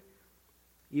idolatry,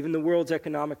 even the world's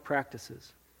economic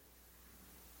practices.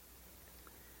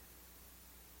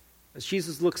 As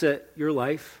Jesus looks at your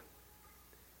life,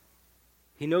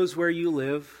 he knows where you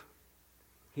live.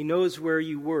 He knows where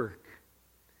you work.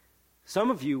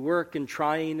 Some of you work in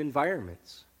trying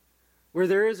environments where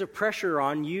there is a pressure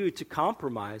on you to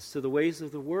compromise to the ways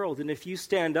of the world. And if you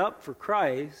stand up for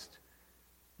Christ,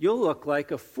 you'll look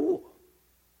like a fool.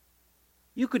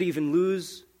 You could even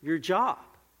lose your job.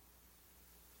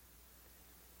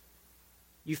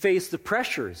 You face the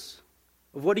pressures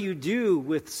of what do you do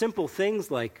with simple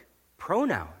things like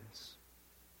pronouns?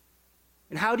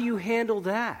 And how do you handle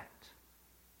that?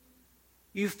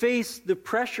 You face the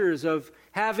pressures of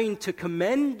having to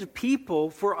commend people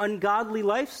for ungodly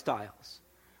lifestyles,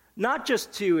 not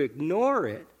just to ignore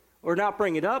it or not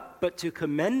bring it up, but to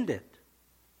commend it.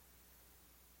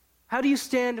 How do you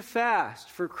stand fast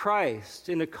for Christ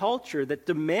in a culture that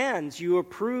demands you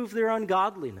approve their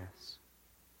ungodliness?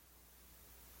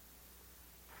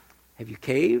 Have you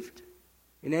caved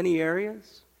in any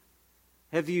areas?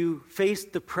 Have you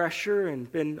faced the pressure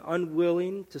and been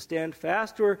unwilling to stand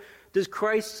fast? Or does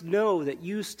Christ know that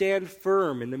you stand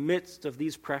firm in the midst of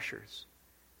these pressures?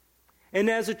 And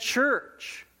as a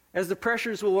church, as the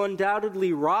pressures will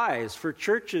undoubtedly rise for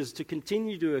churches to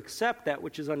continue to accept that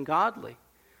which is ungodly,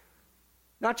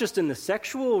 not just in the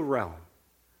sexual realm,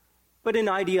 but in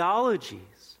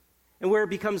ideologies, and where it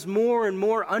becomes more and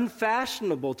more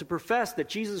unfashionable to profess that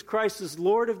Jesus Christ is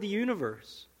Lord of the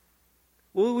universe.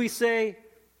 Will we say,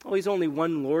 oh, he's only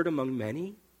one Lord among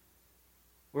many?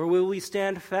 Or will we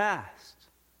stand fast?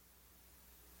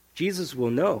 Jesus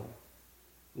will know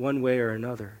one way or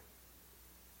another.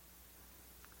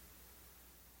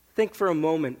 Think for a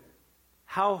moment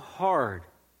how hard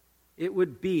it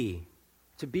would be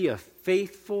to be a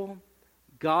faithful,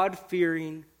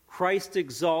 God-fearing,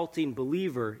 Christ-exalting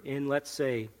believer in, let's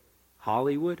say,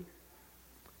 Hollywood,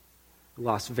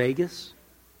 Las Vegas.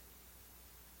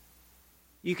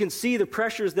 You can see the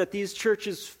pressures that these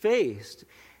churches faced,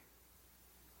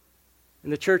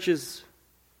 and the churches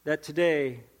that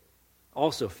today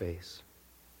also face.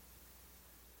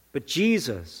 But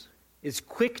Jesus is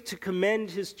quick to commend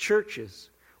his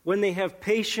churches when they have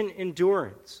patient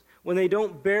endurance, when they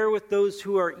don't bear with those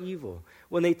who are evil,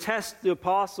 when they test the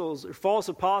apostles or false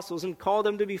apostles and call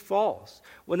them to be false,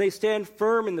 when they stand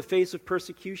firm in the face of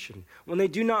persecution, when they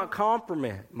do not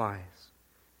compromise.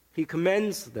 He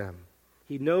commends them.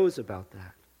 He knows about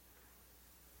that.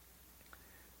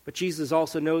 But Jesus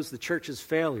also knows the church's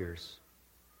failures.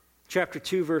 Chapter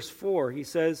 2, verse 4, he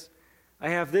says, I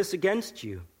have this against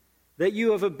you, that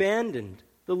you have abandoned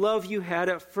the love you had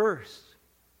at first.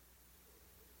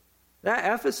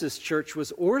 That Ephesus church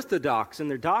was orthodox in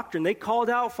their doctrine. They called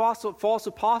out false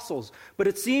apostles, but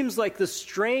it seems like the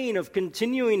strain of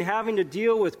continuing having to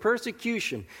deal with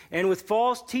persecution and with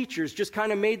false teachers just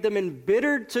kind of made them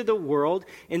embittered to the world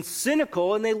and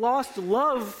cynical, and they lost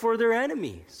love for their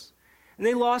enemies. And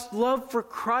they lost love for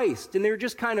Christ, and they were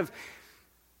just kind of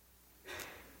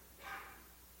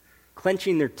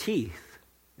clenching their teeth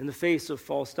in the face of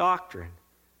false doctrine.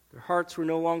 Their hearts were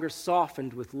no longer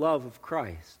softened with love of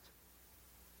Christ.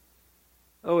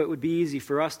 Oh, it would be easy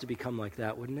for us to become like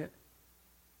that, wouldn't it?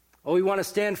 Oh, we want to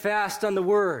stand fast on the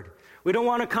word. We don't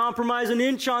want to compromise an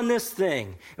inch on this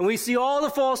thing. And we see all the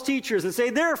false teachers and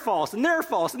say they're false, and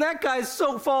that guy's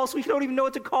so false we don't even know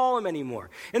what to call him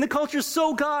anymore. And the culture's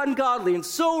so ungodly and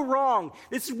so wrong.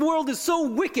 This world is so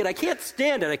wicked. I can't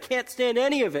stand it. I can't stand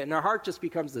any of it. And our heart just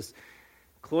becomes this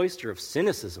cloister of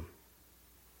cynicism.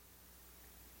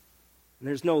 And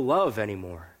there's no love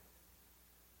anymore.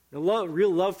 No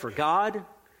real love for God.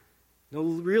 No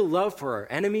real love for our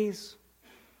enemies.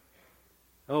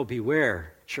 Oh,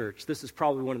 beware, church. This is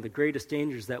probably one of the greatest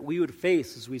dangers that we would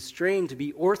face as we strain to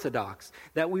be orthodox,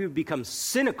 that we would become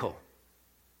cynical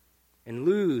and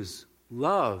lose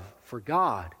love for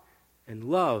God and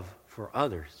love for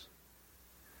others.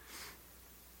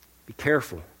 Be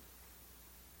careful.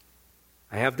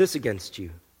 I have this against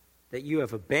you, that you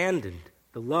have abandoned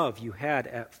the love you had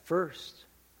at first.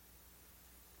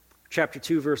 Chapter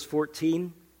 2, verse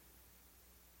 14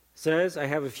 says, I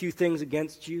have a few things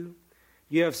against you.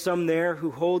 You have some there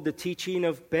who hold the teaching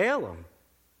of Balaam.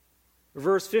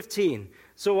 Verse 15,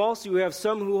 so also you have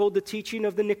some who hold the teaching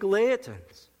of the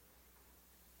Nicolaitans.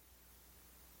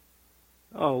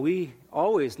 Oh, we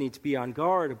always need to be on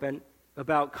guard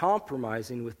about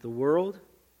compromising with the world.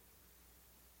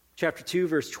 Chapter 2,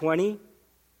 verse 20,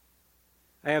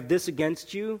 I have this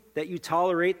against you, that you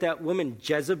tolerate that woman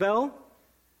Jezebel.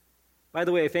 By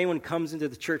the way, if anyone comes into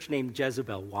the church named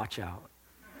Jezebel, watch out.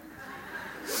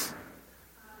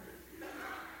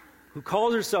 Who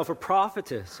calls herself a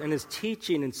prophetess and is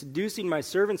teaching and seducing my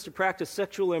servants to practice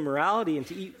sexual immorality and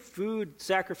to eat food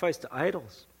sacrificed to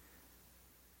idols.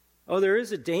 Oh, there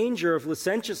is a danger of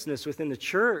licentiousness within the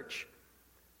church.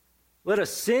 Let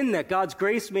us sin that God's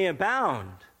grace may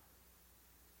abound.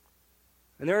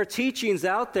 And there are teachings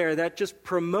out there that just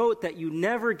promote that you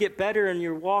never get better in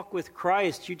your walk with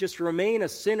Christ. You just remain a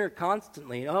sinner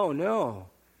constantly. Oh, no.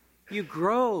 You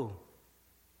grow.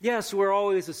 Yes, we're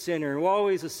always a sinner. We're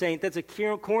always a saint. That's a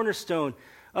cornerstone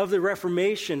of the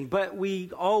Reformation, but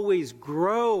we always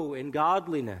grow in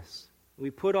godliness.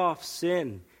 We put off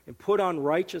sin and put on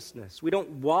righteousness. We don't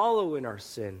wallow in our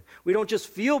sin. We don't just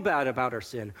feel bad about our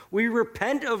sin. We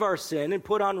repent of our sin and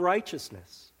put on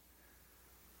righteousness.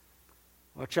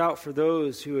 Watch out for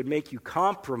those who would make you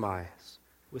compromise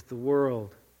with the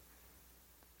world.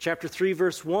 Chapter 3,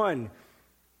 verse 1.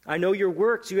 I know your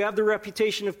works. You have the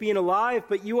reputation of being alive,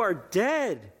 but you are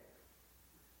dead.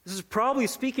 This is probably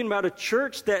speaking about a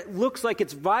church that looks like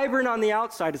it's vibrant on the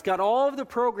outside. It's got all of the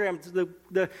programs.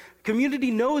 The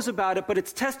community knows about it, but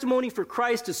its testimony for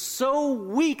Christ is so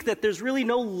weak that there's really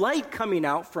no light coming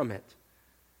out from it.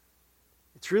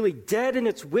 It's really dead in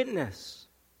its witness.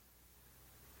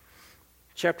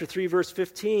 Chapter 3, verse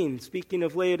 15, speaking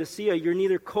of Laodicea, you're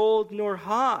neither cold nor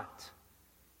hot.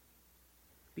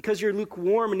 Because you're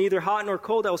lukewarm and neither hot nor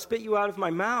cold, I will spit you out of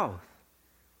my mouth.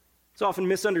 It's often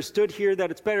misunderstood here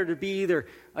that it's better to be either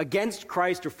against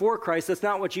Christ or for Christ. That's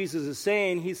not what Jesus is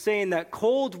saying. He's saying that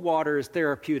cold water is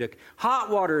therapeutic, hot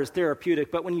water is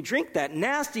therapeutic, but when you drink that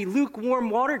nasty, lukewarm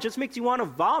water, it just makes you want to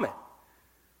vomit.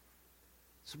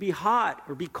 So be hot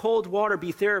or be cold water,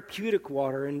 be therapeutic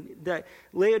water. And that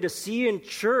Laodicean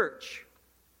church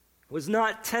was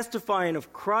not testifying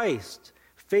of Christ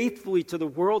faithfully to the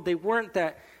world. They weren't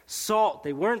that salt.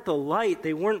 They weren't the light.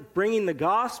 They weren't bringing the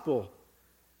gospel.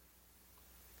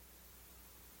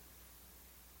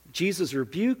 Jesus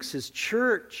rebukes his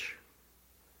church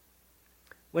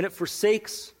when it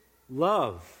forsakes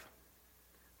love,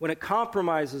 when it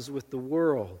compromises with the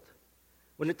world,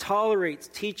 when it tolerates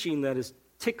teaching that is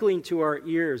tickling to our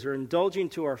ears or indulging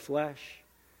to our flesh,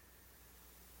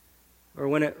 or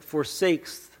when it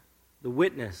forsakes the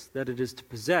witness that it is to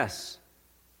possess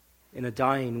in a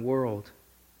dying world.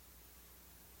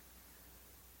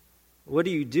 What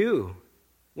do you do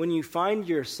when you find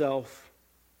yourself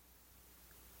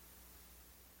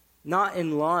not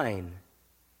in line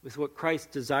with what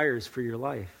Christ desires for your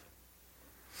life?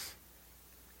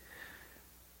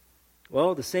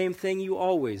 Well, the same thing you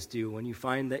always do when you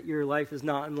find that your life is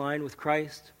not in line with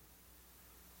Christ.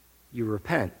 You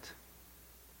repent.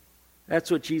 That's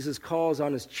what Jesus calls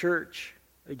on his church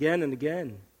again and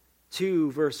again.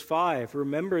 2, verse 5,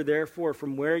 remember therefore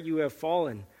from where you have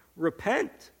fallen.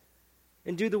 Repent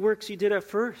and do the works you did at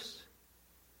first.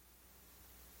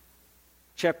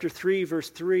 Chapter 3, verse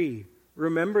 3,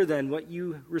 remember then what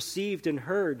you received and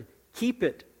heard. Keep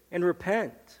it and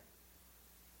repent.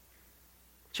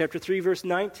 Chapter 3, verse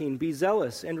 19, be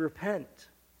zealous and repent.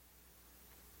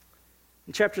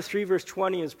 And chapter 3, verse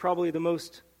 20 is probably the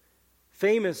most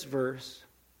famous verse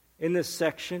in this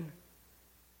section.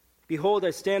 Behold,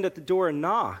 I stand at the door and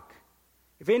knock.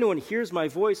 If anyone hears my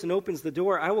voice and opens the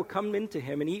door, I will come into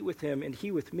him and eat with him and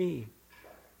he with me.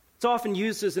 It's often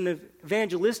used as an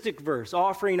evangelistic verse,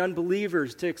 offering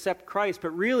unbelievers to accept Christ.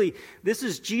 But really, this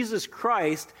is Jesus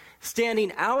Christ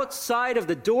standing outside of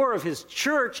the door of his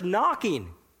church knocking.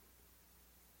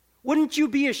 Wouldn't you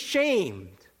be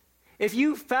ashamed if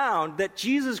you found that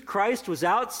Jesus Christ was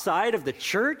outside of the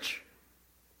church?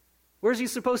 Where's he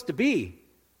supposed to be?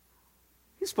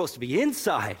 He's supposed to be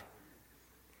inside.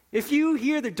 If you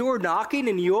hear the door knocking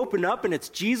and you open up and it's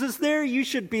Jesus there, you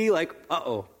should be like,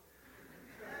 uh-oh.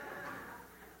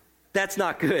 That's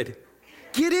not good.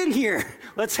 Get in here.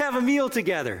 Let's have a meal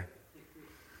together.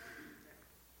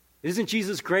 Isn't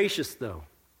Jesus gracious, though?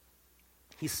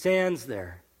 He stands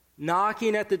there,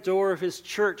 knocking at the door of his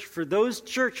church. For those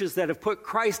churches that have put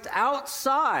Christ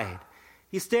outside,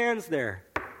 he stands there,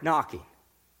 knocking.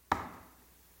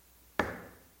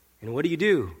 And what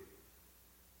do?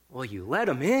 Well, you let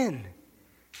him in.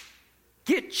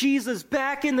 Get Jesus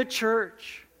back in the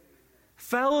church.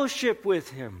 Fellowship with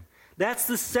him. That's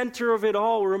the center of it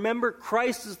all. Remember,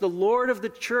 Christ is the Lord of the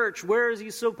church. Where is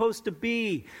he supposed to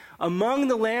be? Among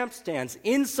the lampstands,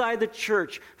 inside the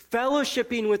church,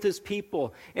 fellowshipping with his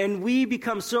people. And we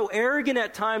become so arrogant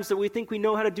at times that we think we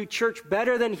know how to do church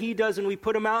better than he does, and we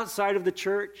put him outside of the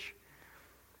church.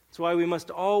 That's why we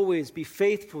must always be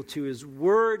faithful to his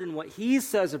word and what he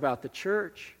says about the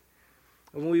church.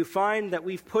 And when we find that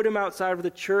we've put him outside of the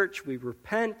church, we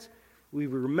repent, we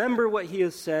remember what he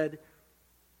has said,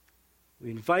 we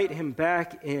invite him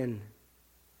back in.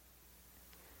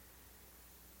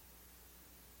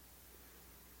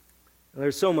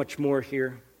 There's so much more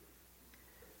here.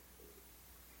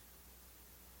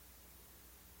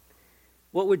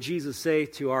 What would Jesus say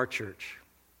to our church?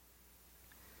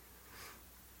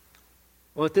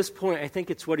 Well, at this point, I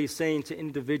think it's what he's saying to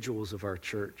individuals of our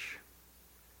church.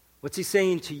 What's he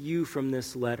saying to you from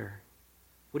this letter?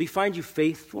 Would he find you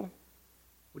faithful?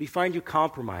 Would he find you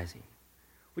compromising?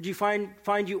 Would you find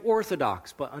you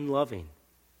orthodox but unloving?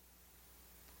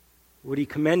 Would he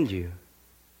commend you?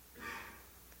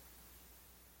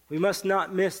 We must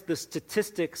not miss the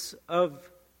statistics of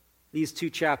these 2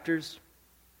 chapters.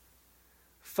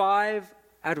 5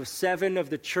 out of 7 of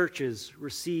the churches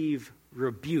receive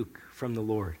rebuke from the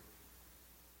Lord.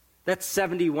 That's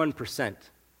 71%.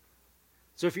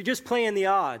 So if you're just playing the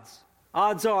odds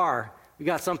are we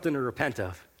got something to repent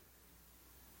of.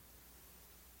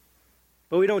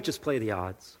 But we don't just play the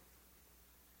odds.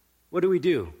 What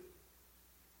do?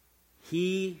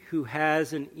 He who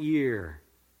has an ear,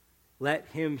 let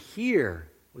him hear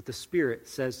what the Spirit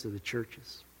says to the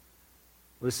churches.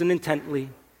 Listen intently.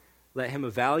 Let him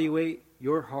evaluate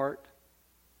your heart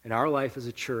and our life as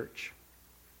a church.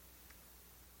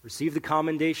 Receive the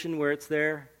commendation where it's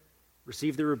there.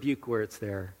 Receive the rebuke where it's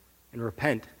there. And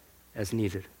repent as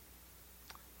needed.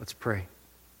 Let's pray.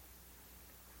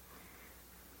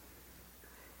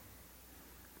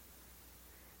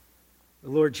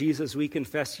 Lord Jesus, we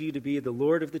confess you to be the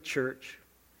Lord of the church.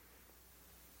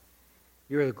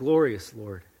 You're the glorious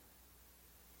Lord.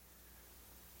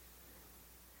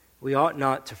 We ought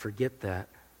not to forget that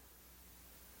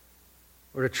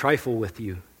or to trifle with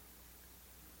you.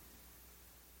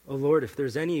 Oh Lord, if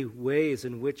there's any ways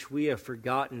in which we have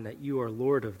forgotten that you are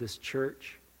Lord of this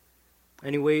church,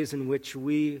 any ways in which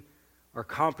we are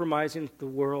compromising the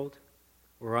world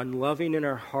or unloving in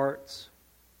our hearts,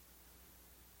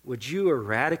 would you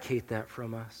eradicate that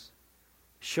from us?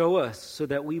 Show us so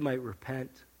that we might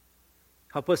repent.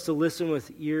 Help us to listen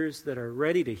with ears that are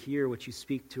ready to hear what you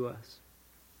speak to us.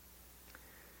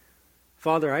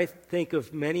 Father, I think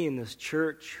of many in this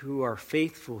church who are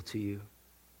faithful to you,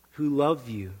 who love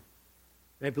you.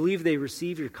 And I believe they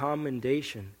receive your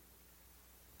commendation.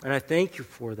 And I thank you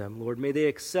for them, Lord. May they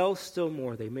excel still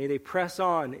more. May they press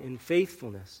on in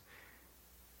faithfulness.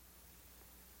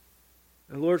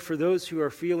 And Lord, for those who are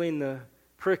feeling the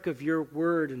prick of your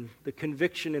word and the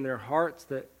conviction in their hearts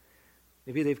that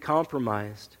maybe they've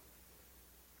compromised,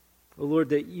 oh Lord,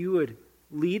 that you would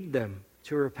lead them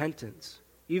to repentance,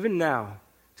 even now,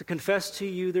 to confess to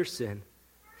you their sin,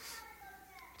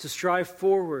 to strive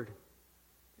forward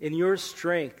in your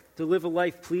strength, to live a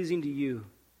life pleasing to you.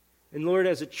 And Lord,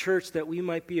 as a church, that we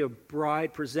might be a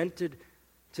bride presented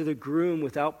to the groom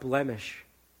without blemish.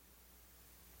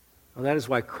 Well, that is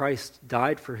why Christ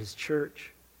died for his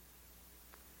church.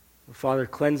 Well, Father,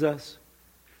 cleanse us.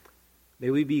 May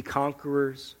we be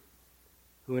conquerors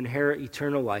who inherit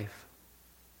eternal life.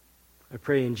 I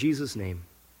pray in Jesus' name,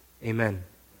 amen.